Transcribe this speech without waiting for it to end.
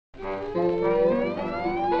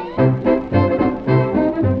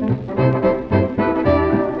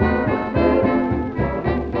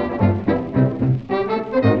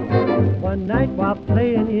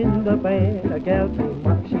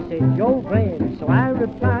So I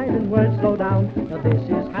replied in words slow down, now this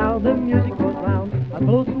is how the music goes round. I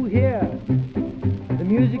blow through here, the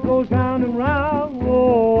music goes round and round,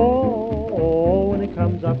 oh, when it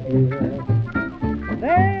comes up here.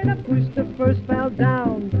 Then I pushed the first valve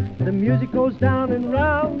down, the music goes down and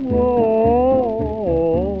round,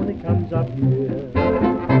 oh, when it comes up here.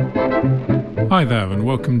 Hi there and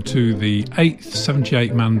welcome to the 8th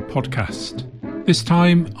 78 Man podcast. This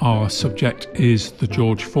time our subject is the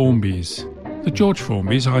George Formbys. The George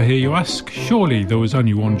Formbys, I hear you ask? Surely there was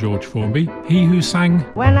only one George Formby, he who sang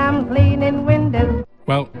When I'm Cleaning Windows.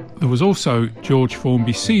 Well, there was also George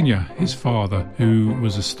Formby Sr., his father, who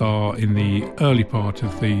was a star in the early part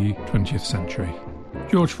of the 20th century.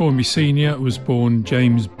 George Formby Sr. was born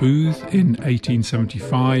James Booth in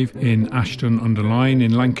 1875 in Ashton-under-Lyne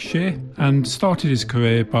in Lancashire and started his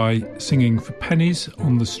career by singing for pennies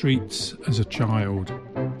on the streets as a child.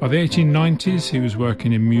 By the 1890s, he was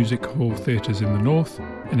working in music hall theatres in the north,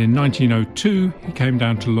 and in 1902 he came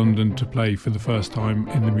down to London to play for the first time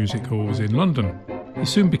in the music halls in London. He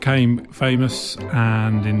soon became famous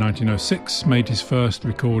and in 1906 made his first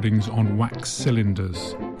recordings on wax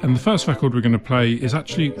cylinders. And the first record we're going to play is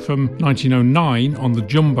actually from 1909 on the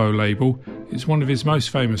Jumbo label. It's one of his most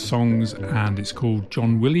famous songs and it's called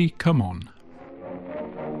John Willie Come On.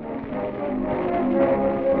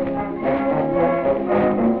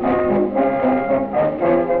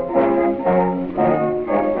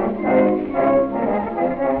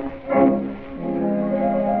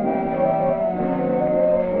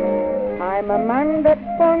 I'm a man that's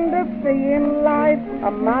fond of seeing life,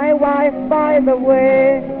 and my wife, by the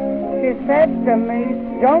way, she said to me,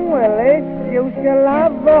 John Willie, you shall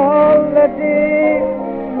have the holiday.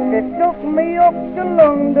 She took me up to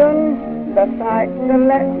London, the sights to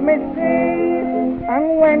let me see,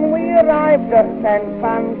 and when we arrived at St.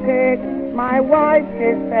 Pancake, my wife,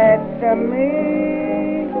 she said to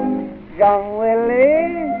me, John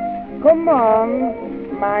Willie, come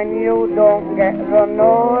on, mind you don't get run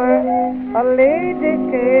over. A lady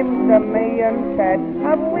came to me and said,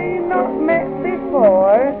 have we not met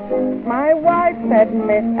before? My wife said,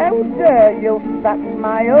 miss, how dare you? That's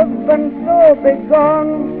my husband, so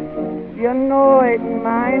begone. You know it's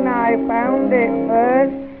mine, I found it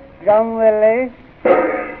first. John Willie,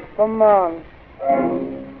 come on.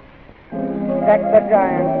 Take the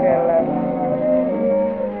giant killer.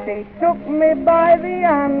 She took me by the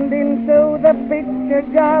hand into the picture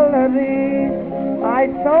gallery. I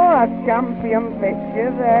saw a champion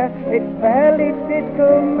picture there, it fairly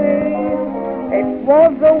tickled me. It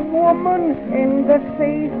was a woman in the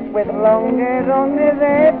sea with long hair on her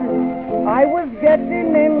head. I was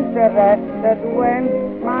getting interested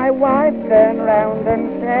when my wife turned round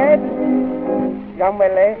and said, John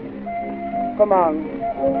Willie, come on,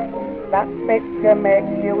 that picture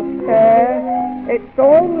makes you stir. It's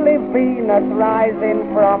only Venus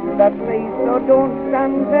rising from the sea, so don't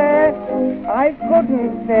stand there. I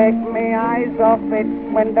couldn't take my eyes off it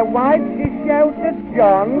when the wife, she shouted,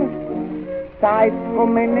 John, tide's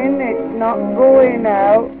coming in, it's not going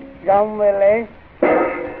out. John Willie,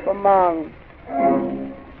 come on.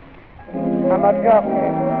 I'm a jockey.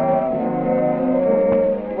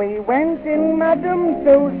 We went in Madame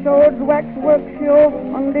Tussauds waxwork show,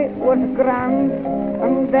 and it was grand.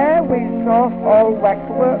 And there we saw all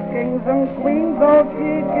waxwork kings and queens all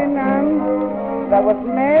shaking hands. There was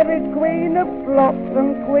Mary, Queen of Slops,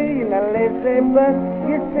 and Queen Elizabeth,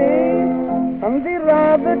 you see. And they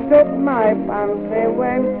rather took my fancy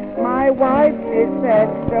when my wife, she said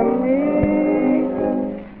to me,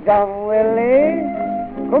 John Willie,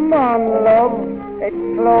 come on, love,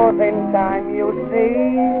 it's closing time, you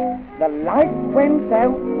see. The lights went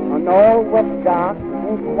out and all was dark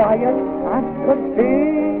and quiet as could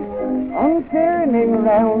be. On turning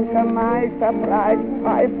round to my surprise,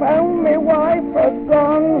 I found my wife had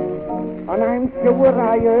gone. And I'm sure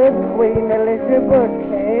I heard Queen Elizabeth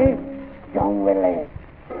say, John Willie,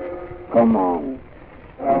 come on.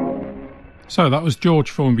 So that was George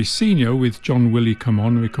Formby Sr. with John Willie Come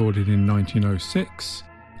On, recorded in 1906.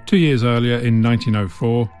 2 years earlier, in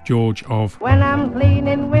 1904, George of When I'm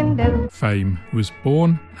Cleaning Windows fame was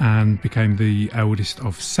born and became the eldest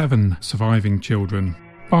of 7 surviving children.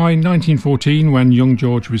 By 1914, when young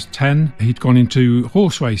George was 10, he'd gone into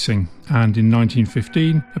horse racing and in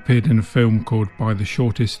 1915 appeared in a film called By the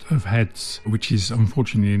Shortest of Heads, which is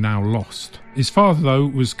unfortunately now lost. His father, though,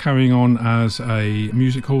 was carrying on as a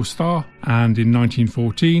music hall star and in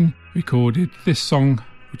 1914 recorded this song,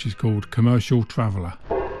 which is called Commercial Traveller.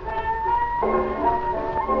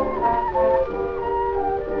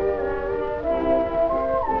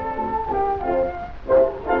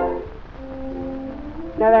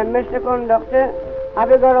 Now Mr. Conductor, have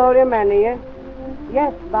you got all your men here?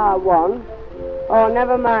 Yes, bar one. Oh,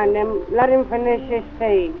 never mind him. Let him finish his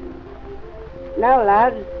tea. Now,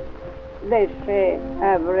 lads, this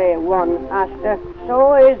everyone has to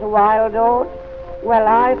sow his wild oats. Well,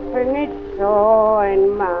 I finished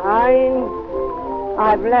sowing mine.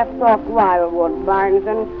 I've left off wild woodbines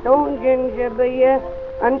and stone ginger beer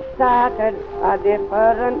and started a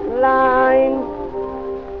different line.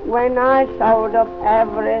 When I sold up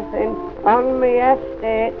everything on me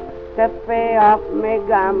estate to pay off me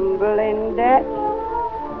gambling debts,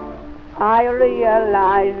 I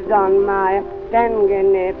realized on my 10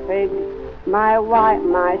 guinea pigs, my white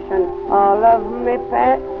mice and all of me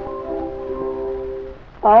pets,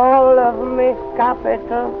 all of me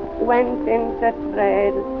capital went into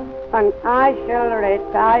trade, and I shall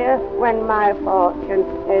retire when my fortune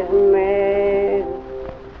is made.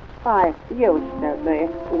 I used to be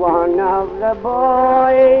one of the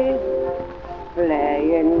boys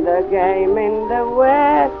playing the game in the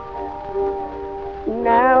West.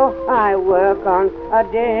 Now I work on a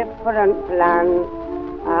different plan.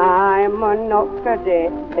 I'm an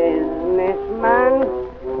up-to-date businessman.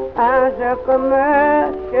 As a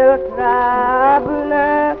commercial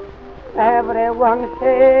traveler, everyone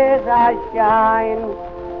says I shine.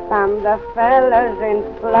 And the fellas in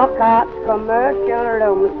Lockhart's commercial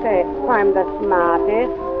room say I'm the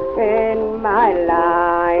smartest in my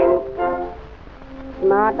line.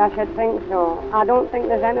 Smart, I should think so. I don't think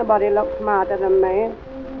there's anybody looks smarter than me.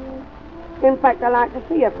 In fact, I like to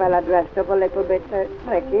see a fella dressed up a little bit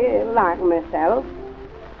tricky, like myself.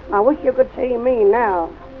 I wish you could see me now.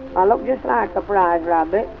 I look just like a prize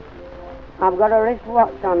rabbit. I've got a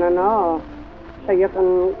wristwatch on and all, so you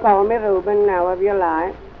can call me Reuben now if you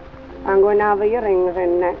like. I'm going to have earrings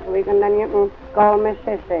in next week, and then you can call me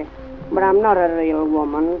Sissy. But I'm not a real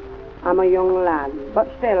woman. I'm a young lad, but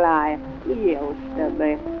still I used to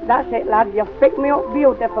be. That's it, lad. You've picked me up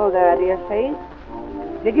beautiful there, do you see?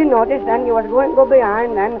 Did you notice then you was going to go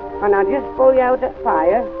behind then, and I just pull you out at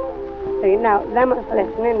fire? See, now, them that's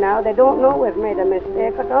listening now, they don't know we've made a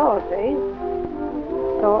mistake at all, see?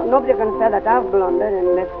 So nobody can say that I've blundered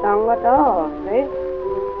in this song at all, see?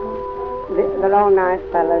 They're all nice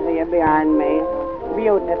fellas here behind me.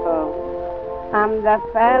 Beautiful. And the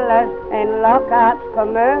fellas in Lockhart's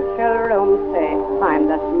commercial room say I'm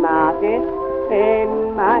the smartest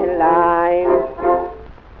in my line.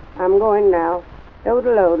 I'm going now.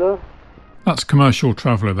 Doodle-oodle. That's Commercial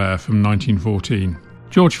Traveller there from 1914.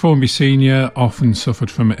 George Formby Sr. often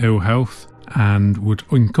suffered from ill health and would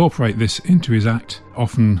incorporate this into his act,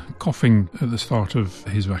 often coughing at the start of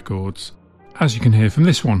his records. As you can hear from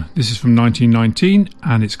this one, this is from 1919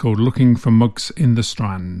 and it's called Looking for Mugs in the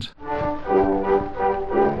Strand.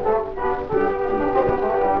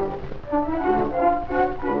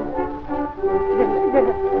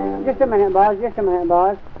 Just a minute,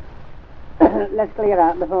 boys. Let's clear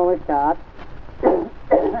out before we start.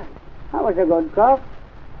 That was a good cough.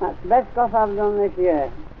 That's the best cough I've done this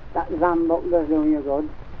year. That Zambuck does do you good.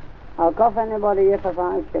 I'll cough anybody here for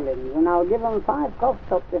 5 shillings, and I'll give them 5 cough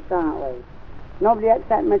stops to start with. Nobody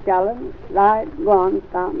accept my challenge? Right, go on,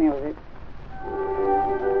 start music.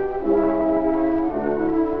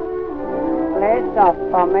 Play soft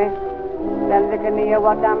for me, then they can hear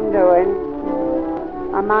what I'm doing.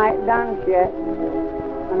 I might dance yet,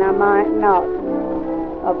 and I might not.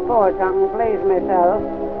 Of course, I can please myself.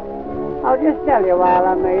 I'll just tell you while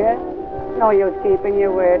I'm here. No use keeping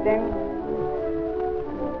you waiting.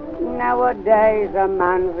 Nowadays, a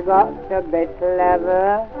man's got to be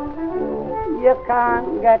clever. You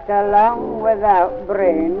can't get along without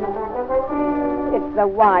brains. It's the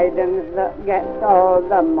widens that gets all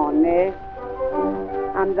the money,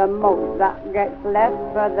 and the most that gets left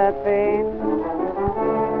for the pain.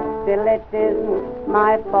 Still, it isn't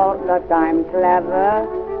my fault that I'm clever,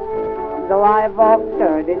 though I've oft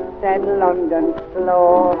heard it said London's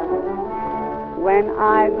slow. When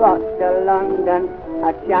I got to London,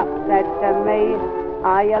 a chap said to me,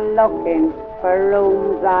 "Are you looking for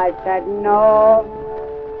rooms?" I said, "No.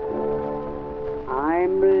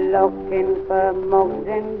 I'm looking for mugs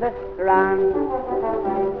in the Strand.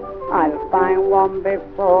 I'll find one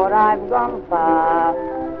before I've gone far.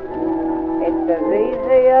 It's as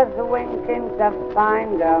easy as winking to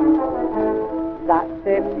find 'em. That's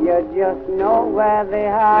if you just know where they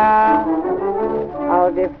are.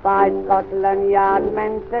 I'll defy Scotland Yard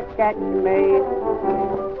men to catch me.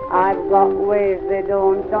 I've got ways they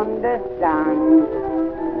don't understand.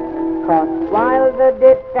 'Cause while the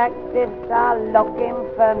detectives are looking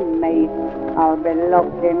for me, I'll be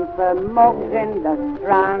looking for mugs in the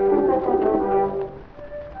Strand."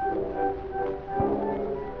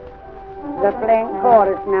 They're playing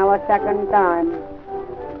chorus now a second time,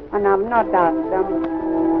 and I've not asked them.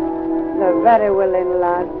 They're very willing,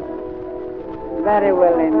 lads. Very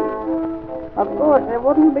willing. Of course, they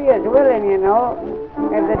wouldn't be as willing, you know,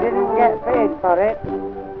 if they didn't get paid for it.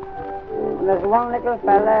 There's one little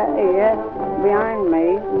fella here behind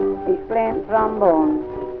me. He's playing trombone.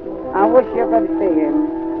 I wish you could see him.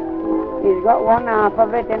 He's got one half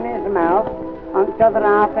of it in his mouth and the other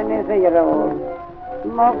half in his ear hole.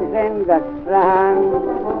 Smokes in the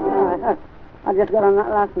strand. I just got on that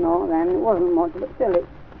last note then. It wasn't much, but still it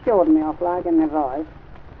showed me off like in the voice,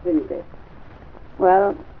 didn't it?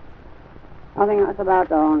 Well, I think that's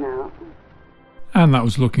about all now. And that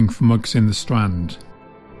was Looking for Mugs in the Strand.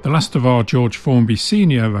 The last of our George Formby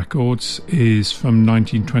Senior records is from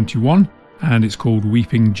 1921 and it's called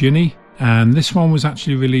Weeping Ginny, and this one was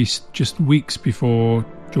actually released just weeks before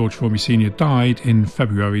George Formby Senior died in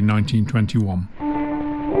February 1921.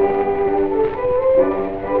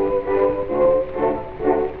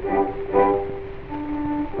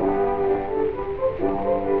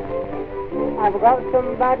 I've got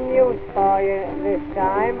some bad news for you this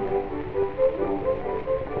time,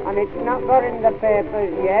 and it's not got in the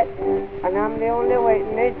papers yet, and I'm the only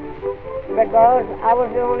witness because I was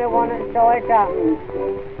the only one that saw it happen.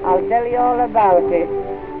 I'll tell you all about it.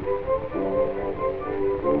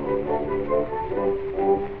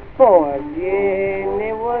 Poor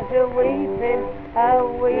Jenny was a-weeping,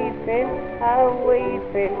 a-weeping,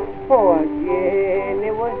 a-weeping. Poor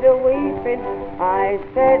Jenny was a-weeping, I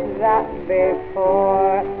said that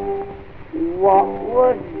before. What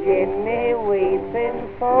was Jenny weeping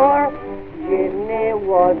for? Jenny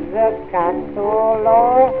was a castle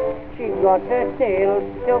lore. She got her tail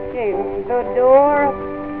stuck in the door,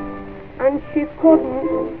 and she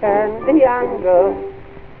couldn't turn the handle.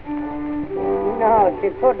 No, she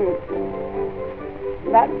couldn't.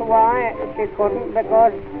 That's why she couldn't,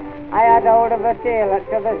 because I had hold of her tail at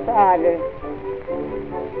the other side.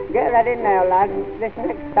 Get ready now, lads. This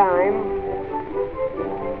next time.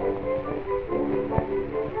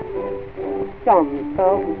 Tom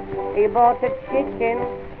Tug, he bought a chicken,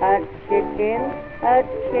 a chicken, a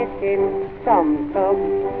chicken. Tom Tug,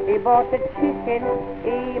 he bought a chicken,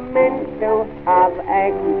 he meant to have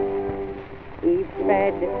eggs. He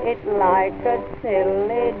fed it like a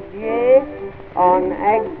silly jay on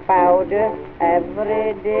egg powder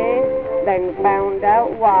every day, then found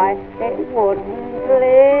out why it wouldn't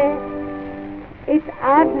lay. It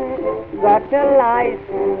hadn't got a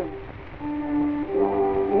license.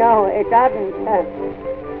 No, it hadn't.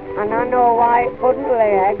 And I know why it couldn't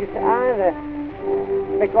lay eggs either.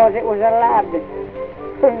 Because it was a lad.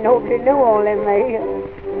 Nobody knew, only me.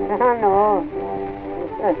 I know.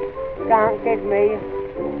 Can't kid me.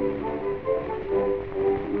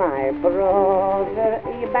 My brother,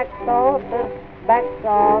 he backed saucers, back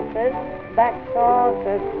saucers, back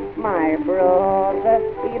saucers. My brother,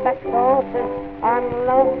 he backed saucers and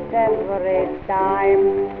lost every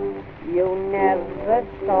time. You never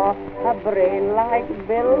saw a brain like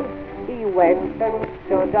Bill. He went and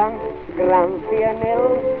stood on Grampian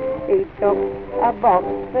Hill. He took a box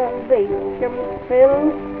of Beecham's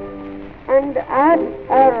pills and had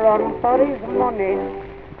a run for his money.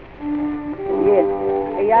 Yes,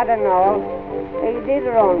 he had an all. He did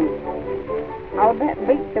run. I'll bet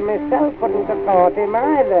Beecham himself couldn't have caught him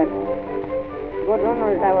either. Good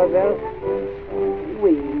runners, our Bill.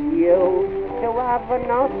 We used to have an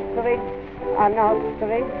ostrich, an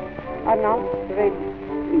ostrich, an ostrich.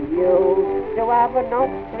 We used to have an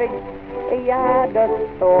ostrich. He had a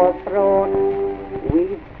sore throat.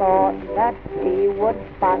 We thought that he would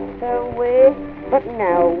pass away, but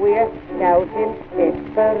now we're scouting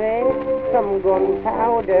Tipperary. Some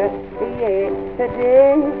gunpowder he ate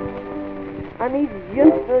today, and he's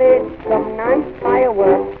just laid some nice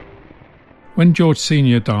fireworks. When George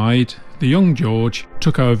Senior died, the young George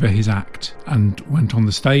took over his act and went on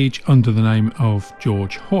the stage under the name of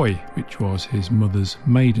George Hoy, which was his mother's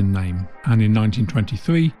maiden name, and in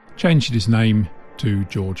 1923 changed his name to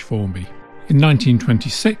George Formby. In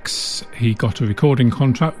 1926, he got a recording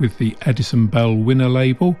contract with the Edison Bell Winner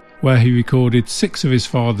label, where he recorded 6 of his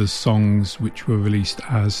father's songs, which were released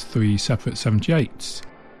as 3 separate 78s.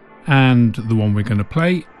 And the one we're going to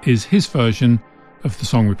play is his version of the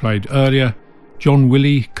song we played earlier, John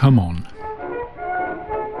Willie, Come On.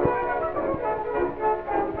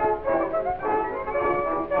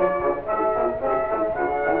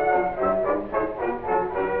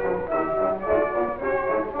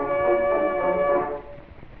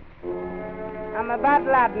 I'm a bad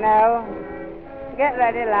lad now. Get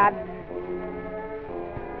ready, lad.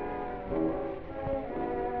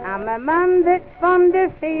 I'm I'm a man that's fond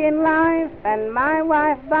of seeing life, and my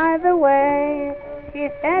wife, by the way, she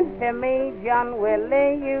said to me, John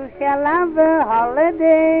Willie, you shall have a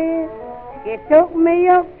holiday. She took me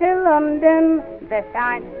up to London, the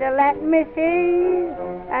sights to let me see,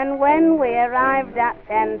 and when we arrived at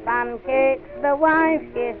 10 Pancakes, the wife,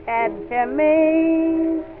 she said to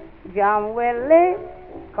me, John Willie,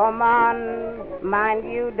 come on, mind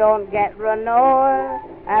you don't get run over.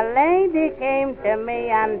 A lady came to me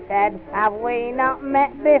and said, have we not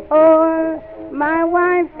met before? My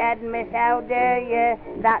wife said, miss, how dare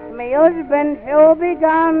you? That's me husband, so be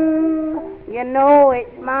gone. You know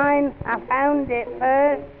it's mine, I found it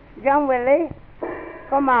first. John Willie,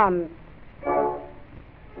 come on.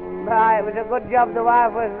 Right, it was a good job the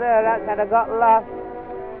wife was there, that's how I got lost.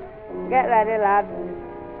 Get ready, lads.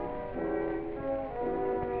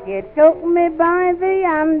 She took me by the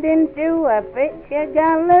hand into a picture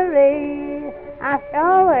gallery. I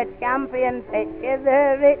saw a champion picture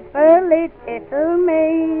there, it fairly tickled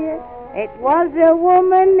me. It was a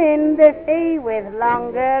woman in the sea with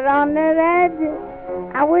long hair on her head.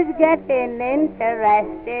 I was getting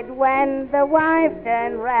interested when the wife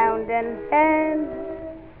turned round and said,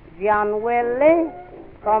 John Willie,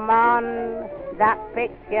 come on, that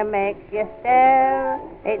picture makes you stare.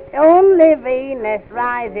 It's only Venus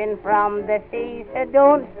rising from the sea, so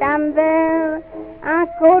don't stand there. I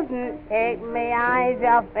couldn't take my eyes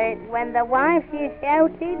off it when the wife, she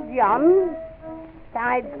shouted, John,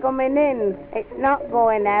 tide's coming in, it's not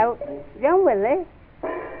going out. John Willie,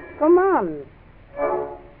 come on.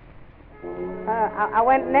 I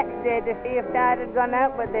went next day to see if tide had gone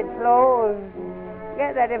out, but they'd closed.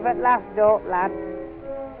 Get ready for the last dope, lads.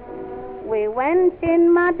 We went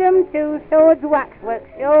in Madame Tussauds waxwork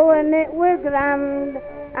show, and it was grand.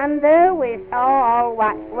 And there we saw all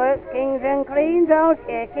waxwork kings and queens all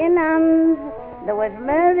shaking hands. There was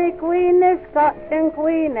Mary, Queen of Scots, and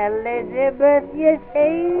Queen Elizabeth, you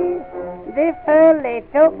see. They fairly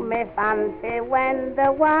took me fancy when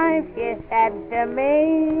the wife, she said to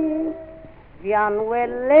me, John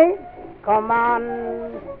Willie, come on,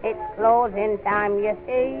 it's closing time, you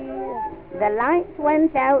see. The lights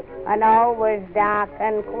went out and all was dark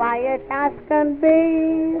and quiet as can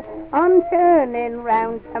be. On turning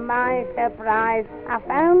round to my surprise, I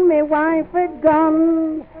found my wife had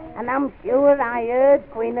gone. And I'm sure I heard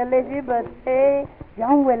Queen Elizabeth say,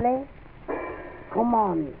 John Willie, come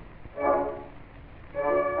on.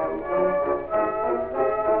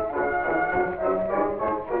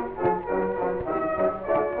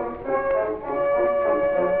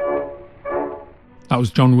 That was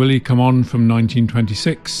John Willie, Come On, from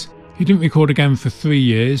 1926. He didn't record again for 3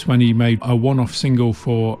 years when he made a one-off single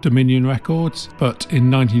for Dominion Records, but in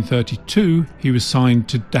 1932 he was signed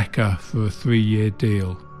to Decca for a 3-year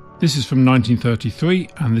deal. This is from 1933,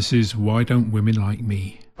 and this is Why Don't Women Like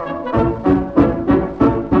Me?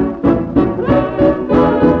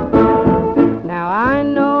 Now I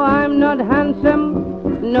know I'm not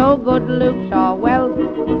handsome, no good looks or wealth,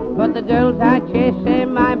 but the girls I chase say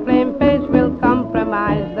my plain face will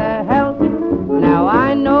compromise their health. Now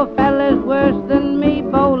I know fellas worse than me,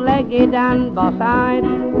 bow-legged and boss-eyed,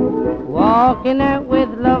 walking out with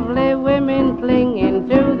lovely women clinging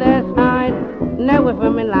to their side. Now if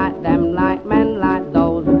women like them, like men like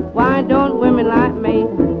those, why don't women like me?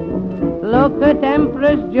 Look at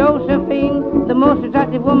Empress Josephine, the most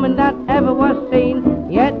attractive woman that ever was seen.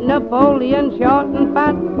 Yet Napoleon, short and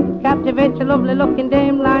fat, captivates a lovely looking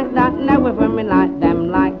dame like that. Now if women like them,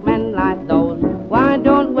 like men like those, why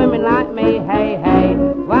don't women like me? Hey, hey,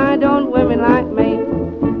 why don't women like me?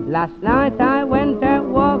 Last night I went out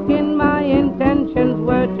walking, my intentions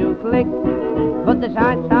were to click, but the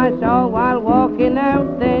sights I saw while walking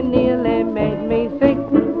out, they nearly made me sick.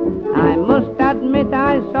 I must admit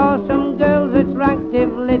I saw some girls,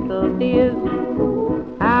 attractive little dears,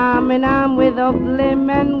 arm in arm with ugly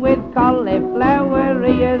men with cauliflower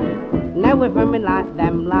ears. Now if women like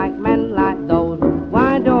them, like men like those,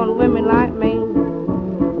 why don't women like me?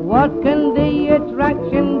 What can the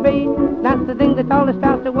attraction be? That's the thing that always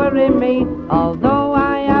starts to worry me. Although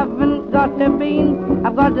I haven't got a bean,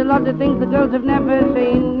 I've got a lot of things the girls have never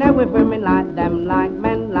seen. Now if women like them, like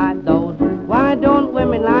men like those, why don't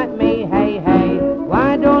women like me? Hey, hey,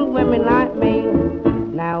 why don't women like me?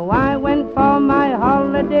 Now I went for my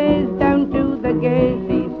holidays down to the gay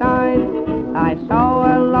seaside. I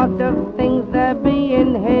saw a lot of things there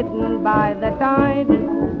being hidden by the tide.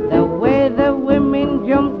 The way the women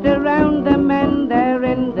jumped around the men there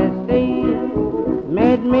in the sea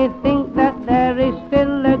made me think that there is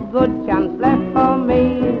still a good chance left for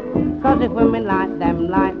me. 'Cause if women like them,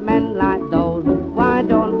 like men like those, why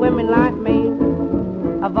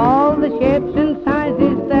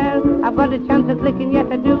got a chance of clicking, yet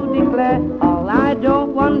I do declare, all I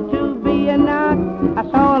don't want to be a nut. I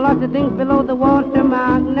saw a lot of things below the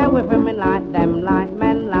watermark. Now if women like them, like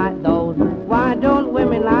men like those, why don't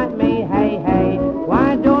women like me? Hey, hey,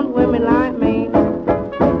 why don't women like me?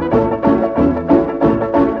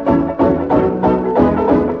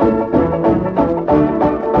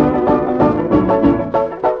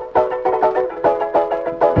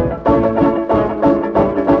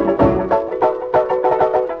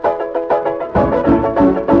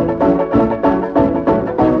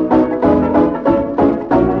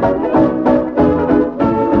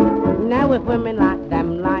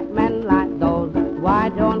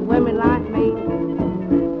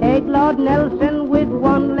 Nelson with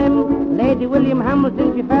one limb, Lady William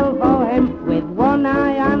Hamilton, she fell for him. With one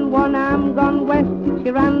eye and one arm gone west,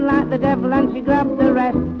 she ran like the devil and she grabbed the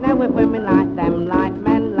rest. Now if women like them, like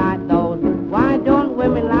men like those, why don't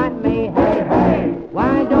women like me? Hey, hey,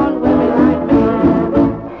 why don't women like me?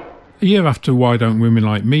 A year after Why Don't Women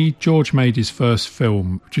Like Me, George made his first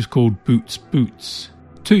film, which is called Boots Boots.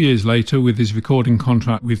 2 years later, with his recording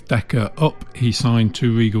contract with Decca up, he signed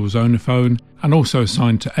to Regal Zonophone and also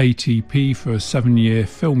signed to ATP for a 7-year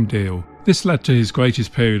film deal. This led to his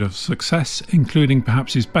greatest period of success, including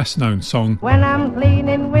perhaps his best-known song, When I'm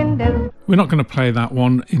Cleaning Windows. We're not going to play that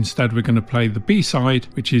one, instead we're going to play the B-side,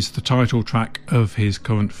 which is the title track of his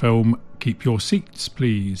current film, Keep Your Seats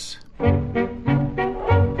Please.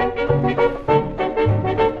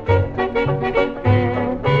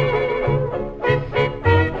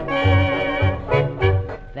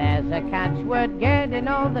 Catchword getting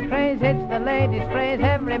all the craze, it's the latest phrase,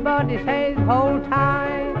 everybody says hold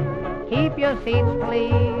tight, keep your seats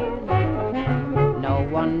please. No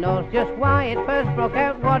one knows just why it first broke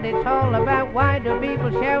out, what it's all about, why do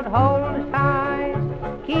people shout hold tight,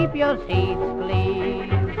 keep your seats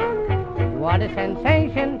please. What a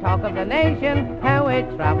sensation, talk of the nation, how it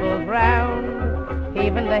travels round.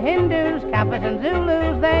 Even the Hindus, Kappas and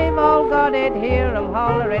Zulus, they've all got it, hear 'em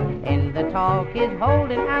holler it. In the talk is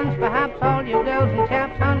holding hands, perhaps all you girls and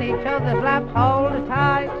chaps on each other's laps, hold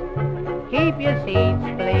tight, keep your seats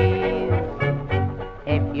please.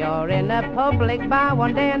 If you're in a public bar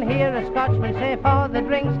one day and hear a Scotchman say for the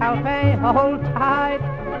drinks I'll pay, hold tight,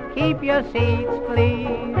 keep your seats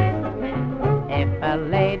please. If a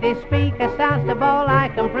lady speaker starts to bawl, I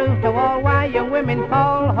can prove to all why young women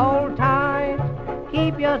fall, hold tight,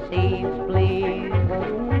 keep your seats please.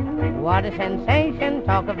 What a sensation,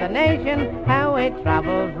 talk of the nation, how it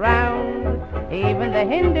travels round. Even the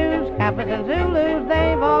Hindus, Kappas and Zulus,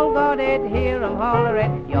 they've all got it, hear 'em holler it.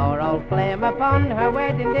 Your old flame upon her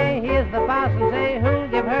wedding day, here's the parson say who'll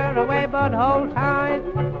give her away, but hold tight,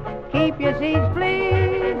 keep your seats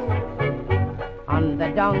please. On the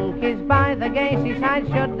donkeys by the gay seaside,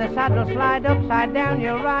 should the saddle slide upside down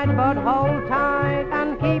you'll ride, but hold tight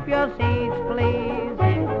and keep your seats please.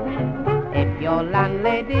 If your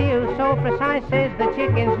landlady who's so precise says the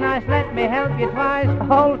chicken's nice, let me help you twice,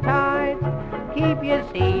 hold tight, keep your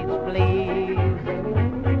seats please.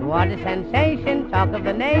 What a sensation, talk of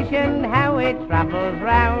the nation, how it travels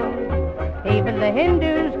round. Even the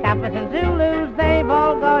Hindus, Kappas and Zulus, they've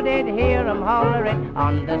all got it, hear 'em holler it.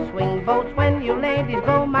 On the swing boats when you ladies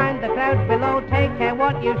go, mind the crowds below, take care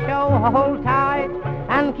what you show, hold tight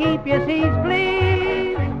and keep your seats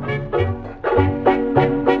please.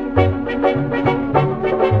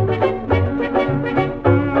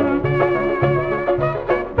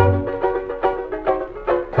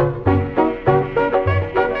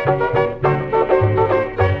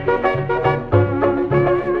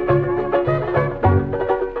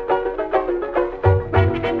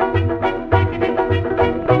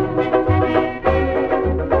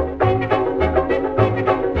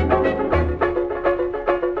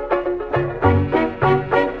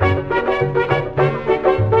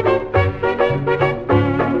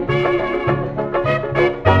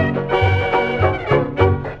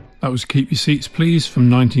 That was Keep Your Seats Please from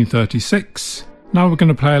 1936. Now we're going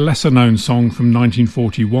to play a lesser known song from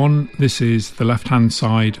 1941. This is The Left Hand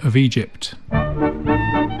Side of Egypt.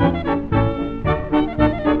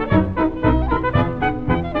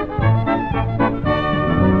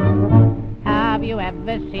 Have you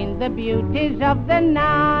ever seen the beauties of the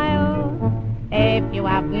Nile? If you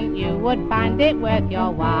haven't, you would find it worth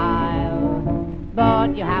your while.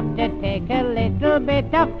 But you have to take a little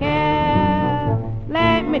bit of care.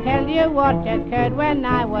 Let me tell you what occurred when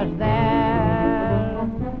I was there.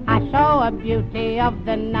 I saw a beauty of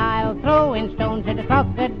the Nile throwing stones at a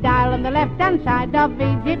crocodile on the left-hand side of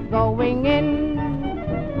Egypt going in.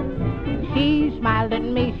 She smiled at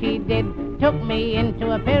me, she did, took me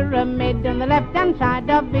into a pyramid on the left-hand side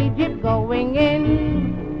of Egypt going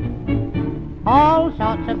in. All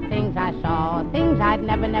sorts of things I saw, things I'd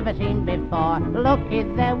never seen before. Lucky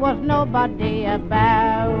there was nobody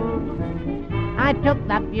about. I took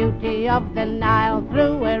that beauty of the Nile,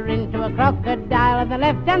 threw her into a crocodile on the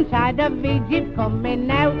left-hand side of Egypt coming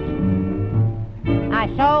out. I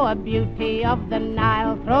saw a beauty of the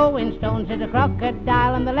Nile, throwing stones at a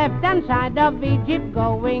crocodile on the left-hand side of Egypt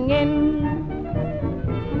going in.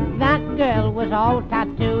 That girl was all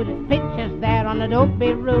tattooed, pictures there on a Don't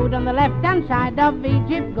Be Rude on the left-hand side of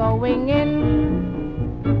Egypt going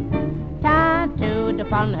in. Tattooed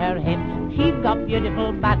upon her hips, she'd got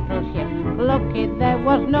beautiful battleships. Lucky there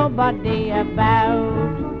was nobody about.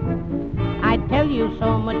 I'd tell you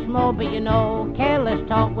so much more, but you know, careless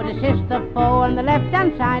talk would assist the foe on the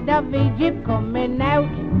left-hand side of Egypt coming out.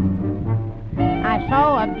 I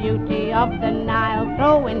saw a beauty of the Nile,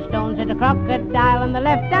 throwing stones at a crocodile on the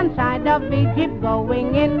left-hand side of Egypt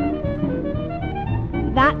going in.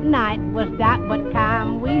 That night was dark but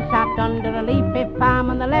calm, we sat under a leafy palm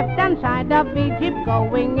on the left-hand side of Egypt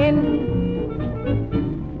going in.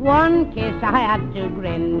 One kiss I had to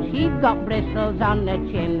grin, she'd got bristles on her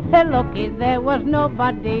chin. Lucky there was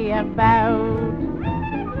nobody about.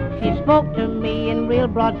 She spoke to me in real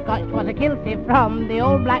broad Scotch, 'twas a kiltie from the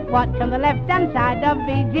old Black Watch on the left-hand side of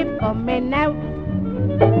Egypt coming out.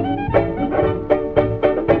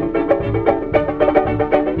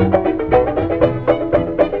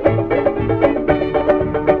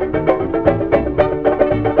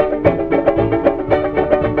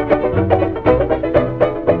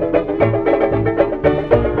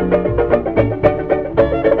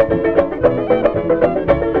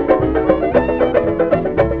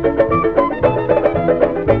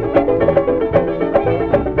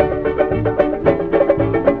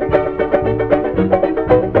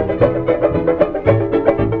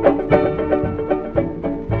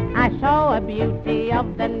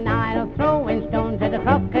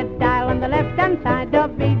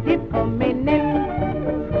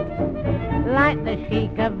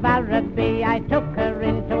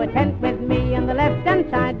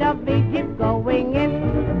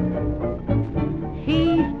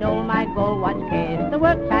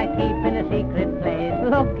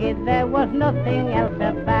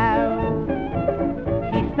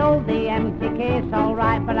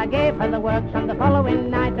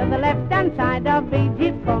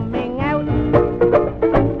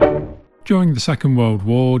 During the Second World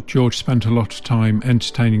War, George spent a lot of time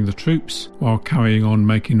entertaining the troops while carrying on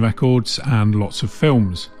making records and lots of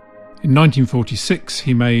films. In 1946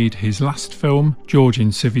 he made his last film, George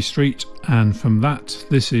in Civvy Street, and from that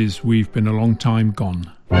this is We've Been a Long Time Gone.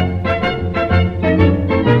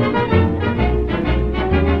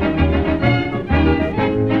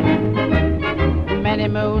 Many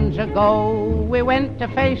moons ago we went to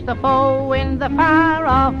face the foe in the far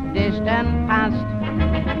off distant past.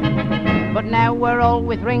 But now we're all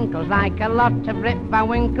with wrinkles like a lot of Rip Van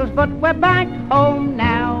Winkles. But we're back home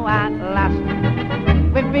now at last.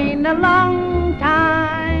 We've been a long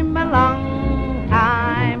time,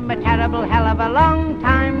 a terrible hell of a long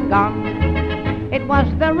time gone. It was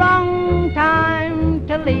the wrong time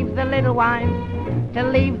to leave the little wife, to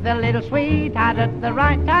leave the little sweetheart at the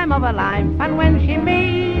right time of her life. And when she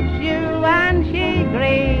meets you and she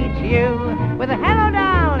greets you with a hello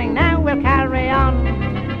darling, now we'll carry on.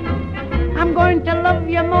 I'm going to love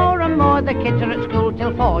you more and more. The kids are at school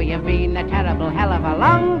till 4. You've been a terrible hell of a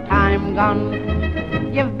long time gone.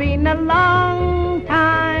 You've been a long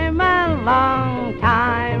time,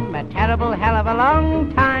 a terrible hell of a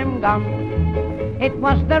long time gone. It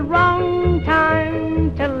was the wrong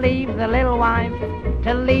time to leave the little wife,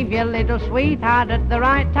 to leave your little sweetheart at the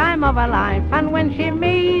right time of her life. And when she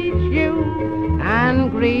meets you and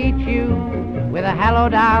greets you with a hello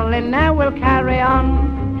darling, now we'll carry on.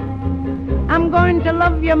 I'm going to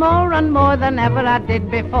love you more and more than ever I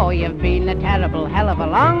did before. You've been a terrible hell of a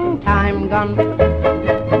long time gone.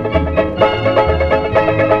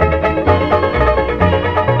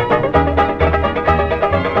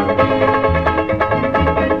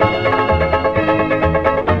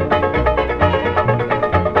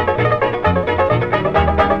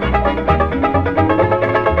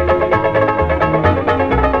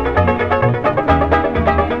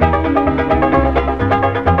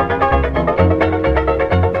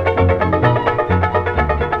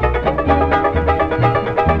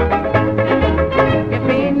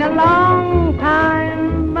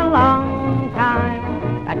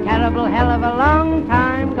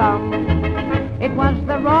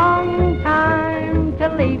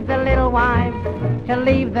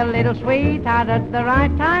 Sweetheart at the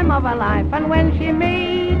right time of her life. And when she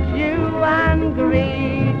meets you and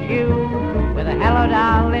greets you with a hello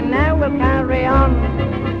darling, now we'll carry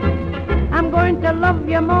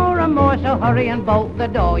you more and more, so hurry and bolt the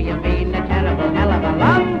door. You've been a terrible hell of a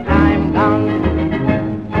long time gone.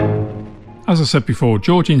 As I said before,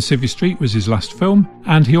 George in Civvy Street was his last film,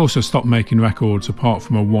 and he also stopped making records apart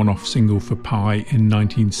from a one-off single for Pie in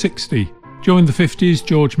 1960. During the 50s,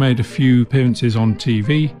 George made a few appearances on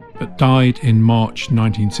TV, but died in March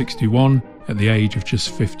 1961 at the age of just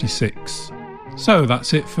 56. So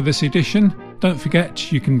that's it for this edition. Don't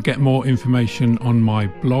forget, you can get more information on my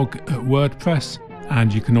blog at WordPress,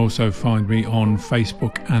 and you can also find me on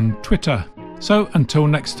Facebook and Twitter. So until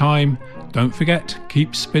next time, don't forget,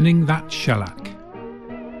 keep spinning that shellac.